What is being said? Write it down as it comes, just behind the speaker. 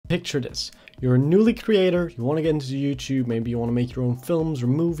Picture this. You're a newly creator, you want to get into YouTube, maybe you want to make your own films or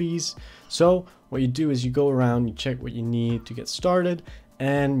movies. So what you do is you go around, you check what you need to get started,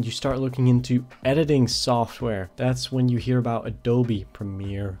 and you start looking into editing software. That's when you hear about Adobe,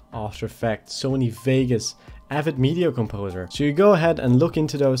 Premiere, After Effects, Sony Vegas, Avid Media Composer. So you go ahead and look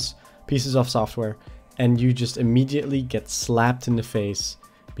into those pieces of software and you just immediately get slapped in the face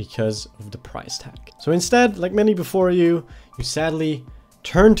because of the price tag. So instead, like many before you sadly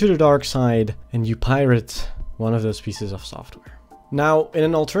turn to the dark side and you pirate one of those pieces of software. Now, in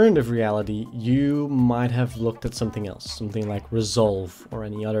an alternative reality, you might have looked at something else, something like Resolve or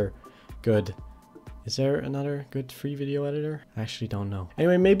any other good... Is there another good free video editor? I actually don't know.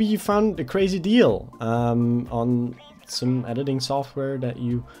 Anyway, maybe you found a crazy deal on some editing software that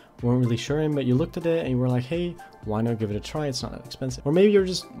you weren't really sure in, but you looked at it and you were like, hey, why not give it a try? It's not that expensive. Or maybe you're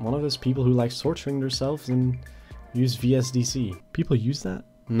just one of those people who like torturing themselves and use VSDC. People use that?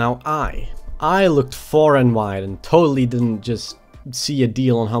 Now I looked far and wide and totally didn't just see a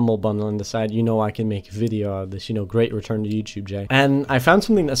deal on Humble Bundle and decide, you know, I can make a video out of this, you know, great return to YouTube, Jay. And I found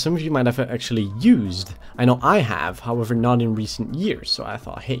something that some of you might have actually used. I know I have, however, not in recent years. So I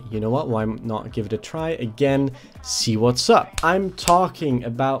thought, hey, you know what, why not give it a try again, see what's up. I'm talking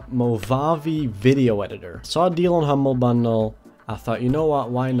about Movavi Video Editor. Saw a deal on Humble Bundle. I thought, you know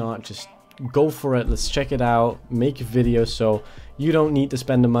what, why not just go for it, let's check it out, make a video so you don't need to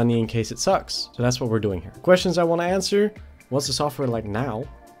spend the money in case it sucks. So that's what we're doing here. Questions I want to answer. What's the software like now?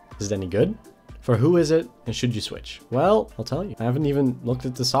 Is it any good? For who is it? And should you switch? Well, I'll tell you. I haven't even looked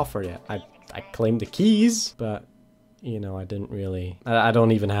at the software yet. I claimed the keys, but you know, I didn't really... I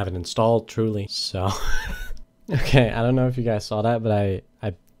don't even have it installed, truly. So, okay, I don't know if you guys saw that, but I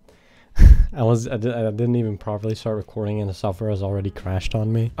didn't even properly start recording and the software has already crashed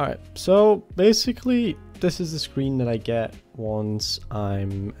on me. All right, so basically this is the screen that I get once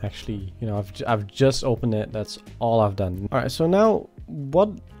I'm actually, you know, I've just opened it. That's all I've done. All right, so now what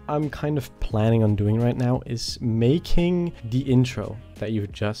I'm kind of planning on doing right now is making the intro that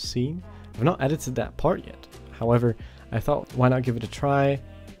you've just seen. I've not edited that part yet. However, I thought, why not give it a try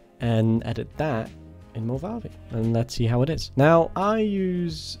and edit that in Movavi, and let's see how it is. Now, I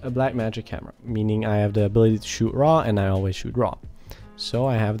use a Blackmagic camera, meaning I have the ability to shoot RAW, and I always shoot RAW. So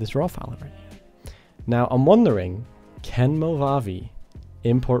I have this RAW file right here. Now, I'm wondering, can Movavi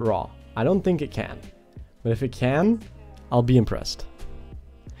import RAW? I don't think it can, but if it can, I'll be impressed.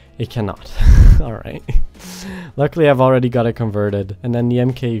 It cannot. All right. Luckily, I've already got it converted, and then the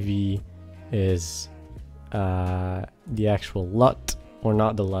MKV is the actual LUT. Or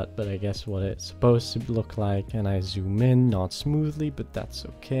not the LUT, but I guess what it's supposed to look like. And I zoom in, not smoothly, but that's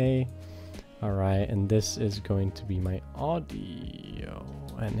okay. All right, and this is going to be my audio.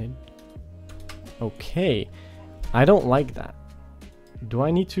 And it... Okay, I don't like that. Do I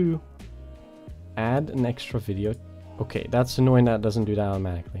need to add an extra video? Okay, that's annoying that it doesn't do that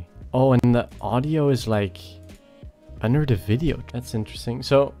automatically. Oh, and the audio is like under the video. That's interesting.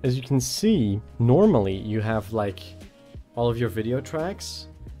 So as you can see, normally you have like all of your video tracks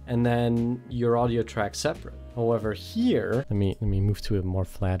and then your audio track separate. However, here, let me move to a more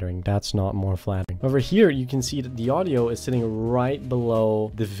flattering. That's not more flattering. However, here you can see that the audio is sitting right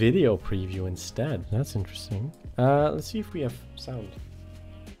below the video preview instead. That's interesting. Let's see if we have sound.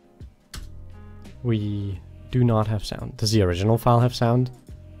 We do not have sound. Does the original file have sound?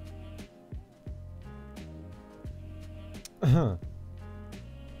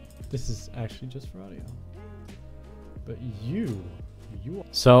 This is actually just for audio. But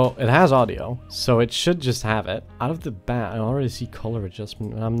so it has audio, so it should just have it. Out of the bat, I already see color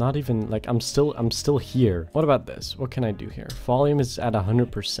adjustment, and I'm not even like, I'm still here. What about this? What can I do here? Volume is at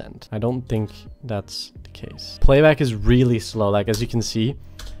 100%. I don't think that's the case. Playback is really slow. Like, as you can see,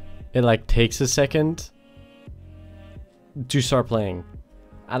 it like takes a second to start playing.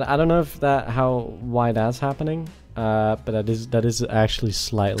 I don't know if why that's happening, but that is actually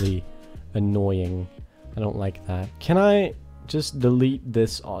slightly annoying. I don't like that. Can I just delete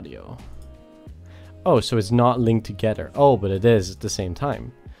this audio? Oh, so it's not linked together. Oh, but it is at the same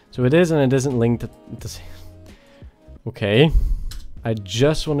time. So it is and it isn't linked at the same... Okay. I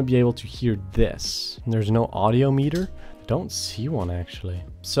just want to be able to hear this. And there's no audio meter. I don't see one actually.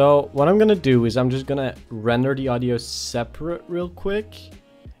 So what I'm going to do is I'm just going to render the audio separate real quick.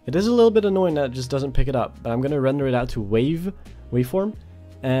 It is a little bit annoying that it just doesn't pick it up, but I'm going to render it out to waveform,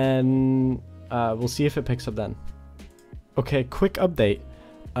 and we'll see if it picks up then. Okay, quick update.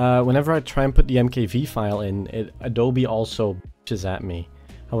 Whenever I try and put the MKV file in, Adobe also bitches at me.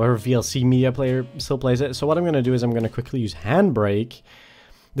 However, VLC Media Player still plays it. So what I'm going to do is I'm going to quickly use Handbrake.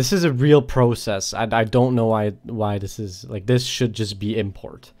 This is a real process. I don't know why this is like, this should just be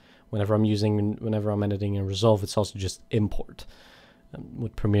import. whenever I'm editing in Resolve, it's also just import.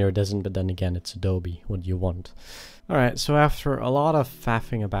 With Premiere it doesn't, but then again, it's Adobe. What do you want? All right, so after a lot of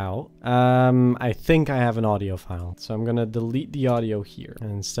faffing about, I think I have an audio file. So I'm gonna delete the audio here,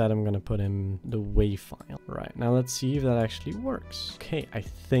 and instead I'm gonna put in the WAV file. Right, now let's see if that actually works. Okay, I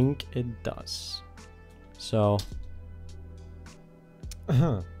think it does. So,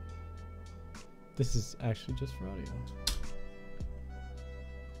 this is actually just for audio.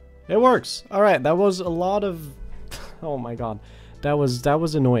 It works. All right, that was a lot of, oh my God. That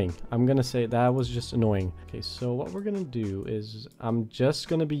was annoying. I'm gonna say that was just annoying. Okay, so what we're gonna do is I'm just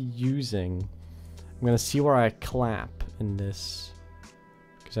gonna be using, I'm gonna see where I clap in this,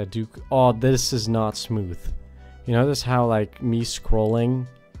 because I do, oh, this is not smooth. You notice how like me scrolling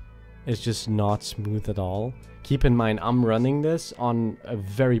is just not smooth at all? Keep in mind, I'm running this on a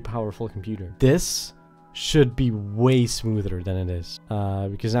very powerful computer. This should be way smoother than it is,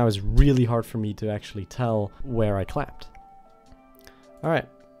 because now it's really hard for me to actually tell where I clapped. All right.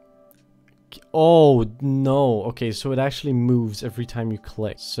 Oh no. Okay, so it actually moves every time you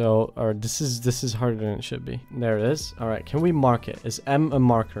click. So, or this is harder than it should be. There it is. All right. Can we mark it? Is M a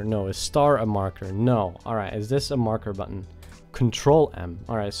marker? No. Is star a marker? No. All right. Is this a marker button? Control M.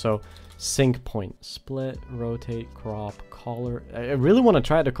 All right. So sync point, split, rotate, crop, color. I really want to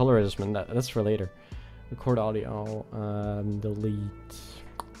try the color adjustment. That's for later. Record audio. Delete.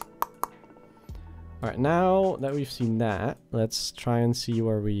 All right, now that we've seen that, let's try and see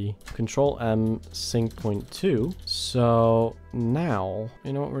where we Control M sync point to. So now,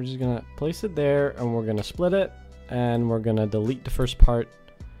 you know what, we're just gonna place it there and we're gonna split it and we're gonna delete the first part.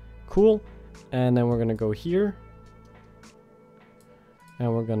 Cool. And then we're gonna go here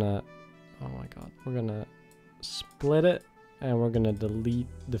and we're gonna, oh my God, we're gonna split it and we're gonna delete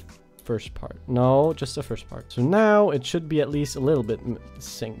the first part. No, just the first part. So now it should be at least a little bit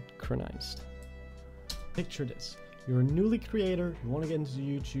synchronized. Picture this. You're a newly creator, you want to get into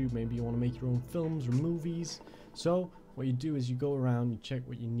YouTube, maybe you want to make your own films or movies. So what you do is you go around, you check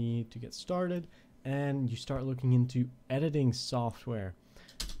what you need to get started, and you start looking into editing software.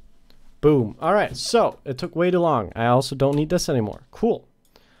 Boom. All right, so it took way too long. I also don't need this anymore. Cool.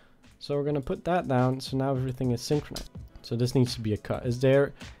 So we're going to put that down. So now everything is synchronized. So this needs to be a cut. Is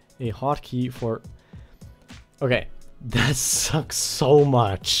there a hotkey for... Okay, that sucks so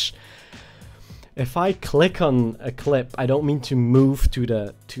much. If I click on a clip, I don't mean to move to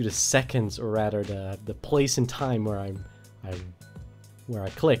the seconds, or rather the place in time where where I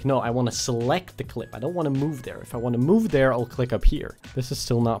click. No, I want to select the clip. I don't want to move there. If I want to move there, I'll click up here. This is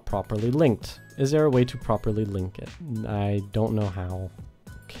still not properly linked. Is there a way to properly link it? I don't know how.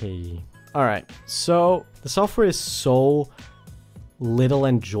 Okay. All right. So the software is so little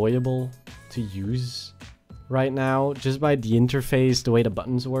enjoyable to use right now, just by the interface, the way the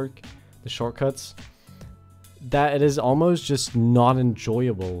buttons work, the shortcuts, that it is almost just not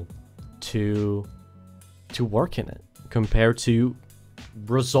enjoyable to work in it compared to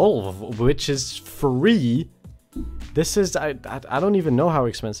Resolve, which is free. This is I don't even know how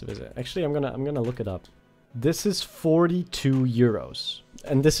expensive is it. Actually, I'm gonna look it up. This is 42 euros,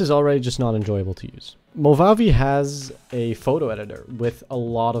 and this is already just not enjoyable to use. Movavi has a photo editor with a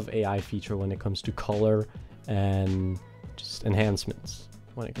lot of AI feature when it comes to color and just enhancements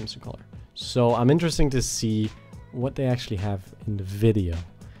when it comes to color. So I'm interested to see what they actually have in the video,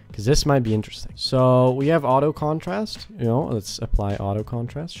 because this might be interesting. So we have auto contrast, you know, let's apply auto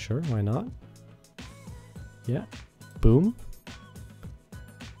contrast. Sure, why not? Yeah, boom.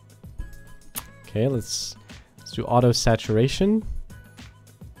 Okay, let's do auto saturation.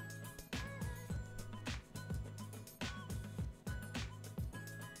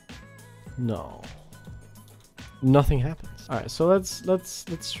 No, nothing happens. All right, so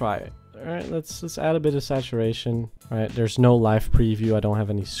let's try it. All right, let's add a bit of saturation. All right, there's no live preview. I don't have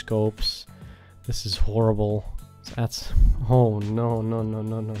any scopes. This is horrible. That's, oh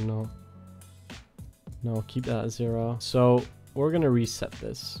no, keep that at 0. So we're gonna reset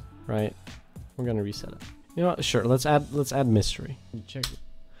this, right? We're gonna reset it. You know what? Sure, let's add mystery. Check.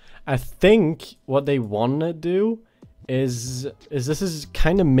 I think what they want to do is this is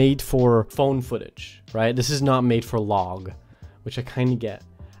kind of made for phone footage, right? This is not made for log, which I kind of get.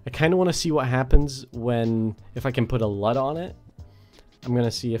 I kind of want to see what happens when, if I can put a LUT on it. I'm going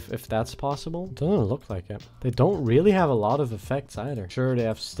to see if that's possible. Doesn't look like it. They don't really have a lot of effects either. Sure, they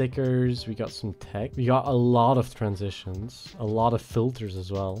have stickers. We got some text. We got a lot of transitions. A lot of filters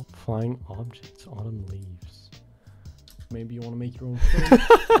as well. Flying objects, autumn leaves. Maybe you want to make your own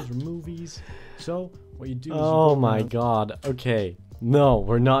films or movies. So what you do is oh my god. Okay. No,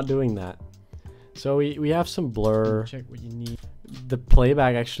 we're not doing that. So we have some blur. Check what you need. the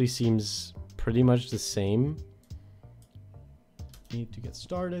playback actually seems pretty much the same. Need to get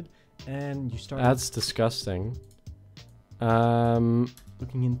started, and you start. That's disgusting.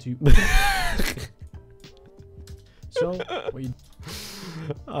 Looking into. So what you...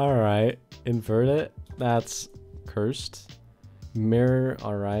 All right, invert it. That's cursed. Mirror.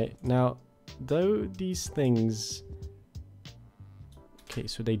 All right. Now, though these things. Okay,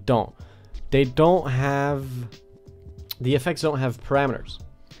 so they don't have. The effects don't have parameters.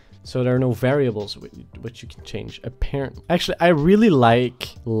 So there are no variables which you can change, apparently. Actually, I really like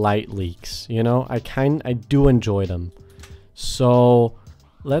light leaks, you know? I do enjoy them. So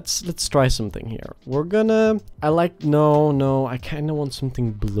let's try something here. We're gonna, no, I kind of want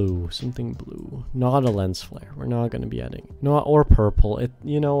something blue, not a lens flare. We're not gonna be adding, no, or purple.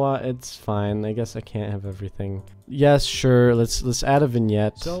 You know what, it's fine. I guess I can't have everything. Yes, sure, let's add a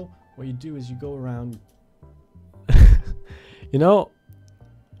vignette. So what you do is you go around, you know,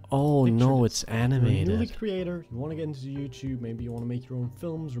 oh no, it's animated. You're a newly creator, you want to get into YouTube, maybe you want to make your own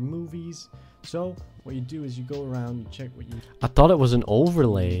films or movies. So what you do is you go around, you check what you... I thought it was an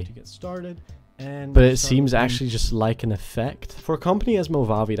overlay to get started, but it seems actually just like an effect. For a company as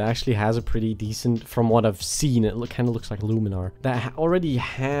Movavi that actually has a pretty decent, from what I've seen, it kind of looks like Luminar, that already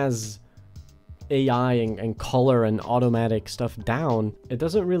has AI and color and automatic stuff down. It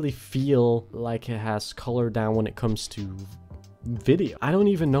doesn't really feel like it has color down when it comes to video. I don't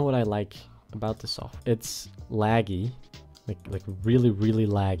even know what I like about the software. It's laggy, like really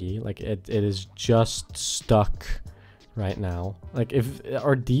laggy. Like it is just stuck right now. Like,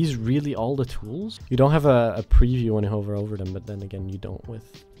 are these really all the tools? You don't have a preview when you hover over them, but then again you don't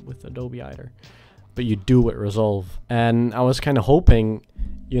with Adobe either, but you do with Resolve. And I was kind of hoping,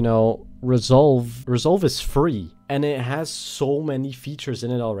 you know, Resolve is free and it has so many features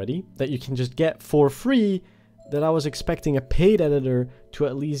in it already that you can just get for free, that I was expecting a paid editor to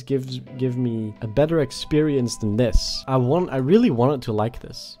at least give me a better experience than this. I really wanted to like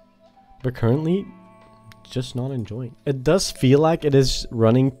this, but currently just not enjoying. It does feel like it is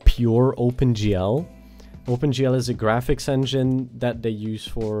running pure OpenGL. OpenGL is a graphics engine that they use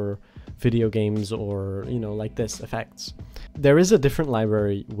for video games, or, you know, like this, effects. There is a different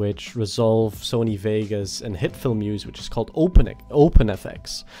library which Resolve, Sony Vegas, and HitFilm use, which is called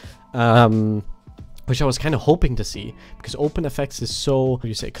OpenFX. Which I was kind of hoping to see, because OpenFX is so, what do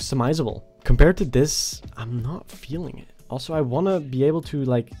you say, customizable. Compared to this, I'm not feeling it. Also, I want to be able to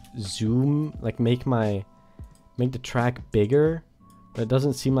like zoom, like make the track bigger, but it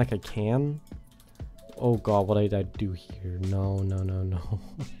doesn't seem like I can. Oh god, what did I do here? No.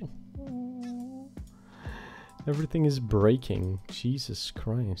 Everything is breaking. Jesus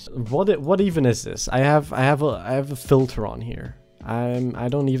Christ. What even is this? I have a filter on here.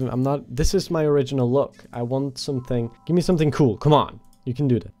 This is my original look. I want something. Give me something cool. Come on. You can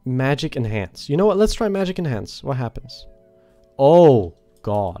do that. Magic Enhance. You know what? Let's try Magic Enhance. What happens? Oh,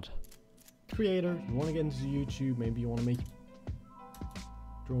 God. Creator, you want to get into YouTube. Maybe you want to make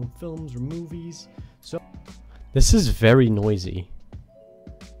your own films or movies. So, this is very noisy.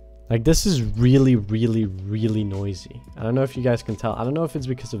 Like, this is really noisy. I don't know if you guys can tell. I don't know if it's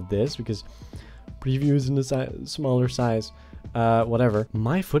because of this, because preview is in a smaller size. Whatever.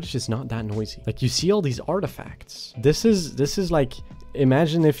 My footage is not that noisy. Like, you see all these artifacts. This is like,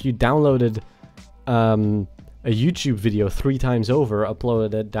 imagine if you downloaded a YouTube video 3 times over,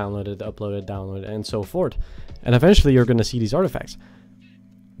 uploaded it, downloaded, and so forth. And eventually you're going to see these artifacts.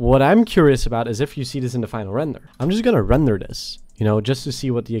 What I'm curious about is if you see this in the final render. I'm just going to render this, you know, just to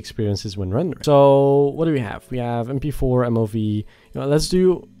see what the experience is when rendering. So what do we have? We have MP4, MOV. You know, let's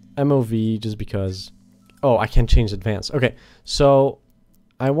do MOV just because. Oh, I can't change advanced. Okay, so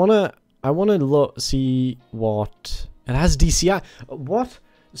I wanna see what it has. DCI. What?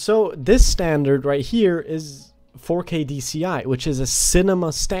 So this standard right here is 4K DCI, which is a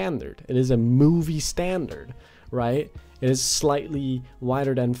cinema standard. It is a movie standard, right? It is slightly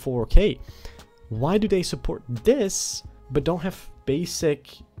wider than 4K. Why do they support this but don't have basic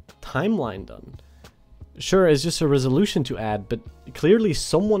timeline done? Sure, it's just a resolution to add, but clearly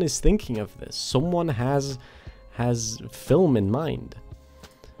someone is thinking of this. Someone has film in mind.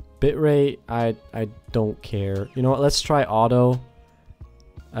 Bitrate, I don't care. You know what? Let's try auto.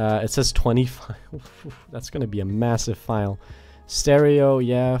 It says 25. That's gonna be a massive file. Stereo,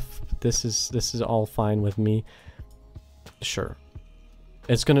 yeah. This is all fine with me. Sure.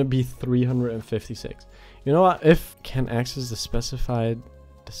 It's gonna be 356. You know what? If can access the specified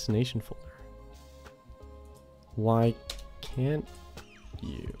destination folder. Why can't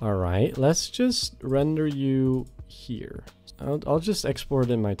you? All right, let's just render you here. I'll just export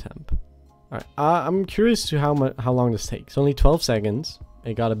it in my temp. Alright, I'm curious to how long this takes. Only 12 seconds.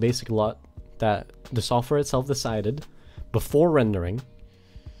 It got a basic LUT that the software itself decided before rendering.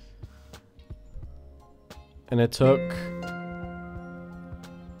 And it took...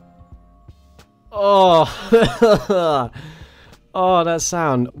 Oh! Oh, that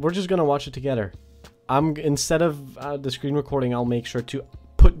sound. We're just gonna watch it together. Instead of the screen recording, I'll make sure to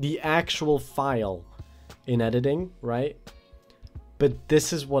put the actual file in editing, right? But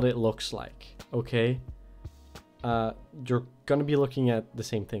this is what it looks like, okay? You're gonna be looking at the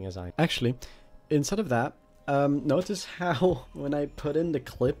same thing as I. Actually, instead of that, notice how when I put in the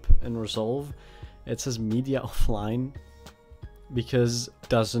clip and resolve, it says media offline, because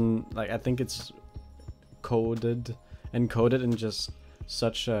doesn't, like, I think it's encoded in just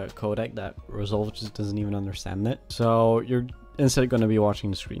such a codec that resolve just doesn't even understand it. So you're instead going to be watching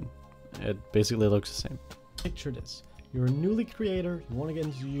the screen. It basically looks the same. Picture this. You're a newly creator, you want to get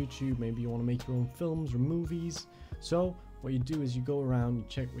into YouTube, maybe you want to make your own films or movies. So what you do is you go around, you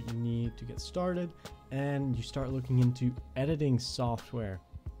check what you need to get started, and you start looking into editing software.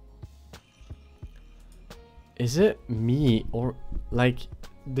 Is it me, or like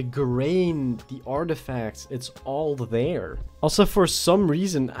the grain, the artifacts, it's all there? Also, for some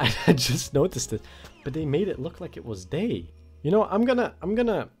reason, I just noticed it, but they made it look like it was day. You know, I'm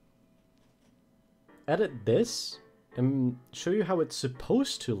gonna edit this and show you how it's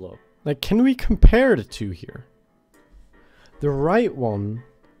supposed to look. Like, can we compare the two here? The right one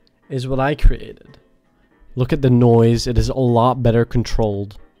is what I created. Look at the noise, it is a lot better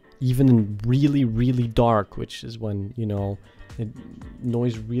controlled. Even in really, really dark, which is when, you know,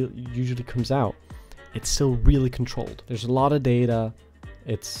 noise usually comes out, it's still really controlled. There's a lot of data.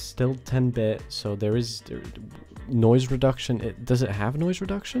 It's still 10-bit, so there is noise reduction. Does it have noise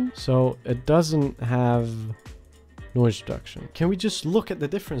reduction? So it doesn't have noise reduction. Can we just look at the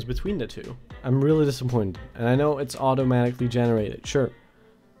difference between the two? I'm really disappointed. And I know it's automatically generated, sure.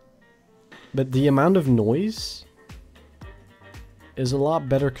 But the amount of noise is a lot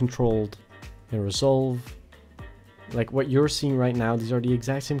better controlled in Resolve. Like what you're seeing right now, these are the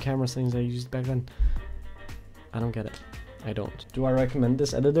exact same camera settings I used back then. I don't get it. I don't. Do I recommend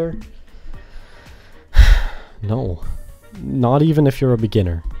this editor? No. Not even if you're a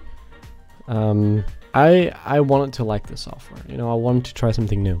beginner. I wanted to like this software. You know, I wanted to try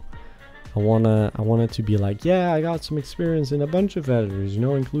something new. I wanted to be like, yeah, I got some experience in a bunch of editors, you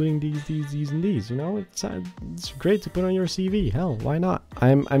know, including these, and these. You know, it's great to put on your CV. Hell, why not?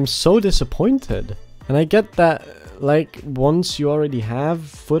 I'm so disappointed, and I get that. Like, once you already have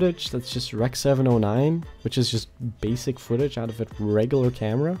footage that's just Rec 709, which is just basic footage out of a regular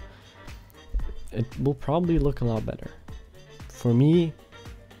camera, it will probably look a lot better. For me,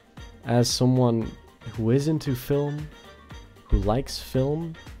 as someone who is into film, who likes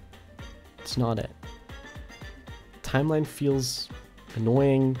film, it's not it. Timeline feels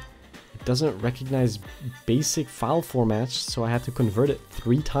annoying. It doesn't recognize basic file formats, so I had to convert it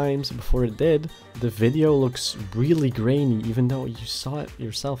 3 times before it did. The video looks really grainy, even though you saw it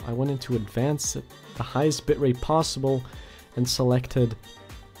yourself. I went into advanced at the highest bitrate possible and selected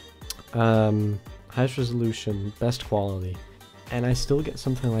highest resolution, best quality, and I still get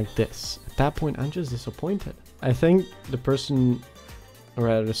something like this. At that point, I'm just disappointed. I think the person, or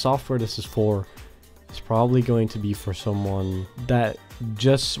rather the software this is for, is probably going to be for someone that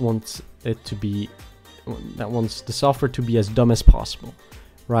just wants it to be, that wants the software to be as dumb as possible,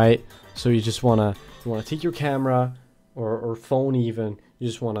 right? So you just wanna take your camera or phone, even you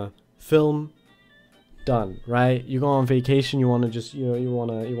just wanna film, done, right? You go on vacation, you wanna just, you know, you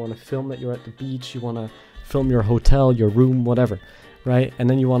wanna film that you're at the beach, you wanna film your hotel, your room, whatever, right? And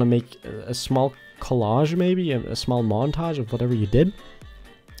then you wanna make a small collage, maybe a small montage of whatever you did.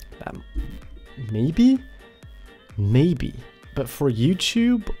 Maybe, but for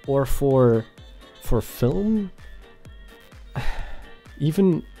YouTube or for film,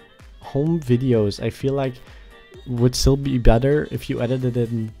 even home videos, I feel like would still be better if you edited it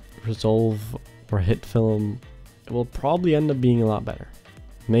in Resolve or hit film. It will probably end up being a lot better.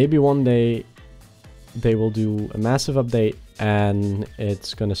 Maybe one day they will do a massive update and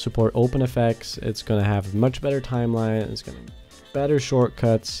it's going to support open effects, it's going to have a much better timeline, it's going to be better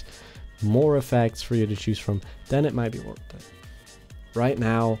shortcuts, more effects for you to choose from. Then it might be worth it. Right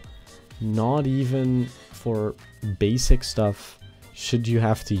now, not even for basic stuff should you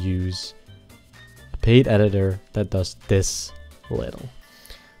have to use a paid editor that does this little.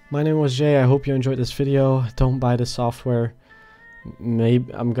 My name was Jay. I hope you enjoyed this video. Don't buy the software.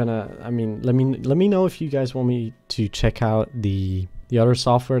 Maybe I'm gonna, I mean, let me know if you guys want me to check out the other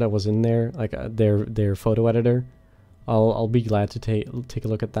software that was in there, like their photo editor. I'll be glad to take a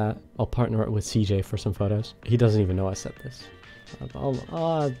look at that. I'll partner it with CJ for some photos. He doesn't even know I said this.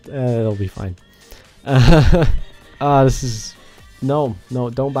 It'll be fine. This is no,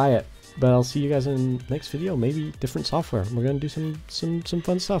 don't buy it. But I'll see you guys in the next video. Maybe different software. We're gonna do some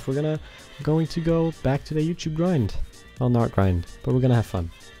fun stuff. We're going to go back to the YouTube grind. Well, not grind, but we're gonna have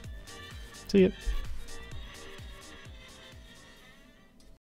fun. See ya.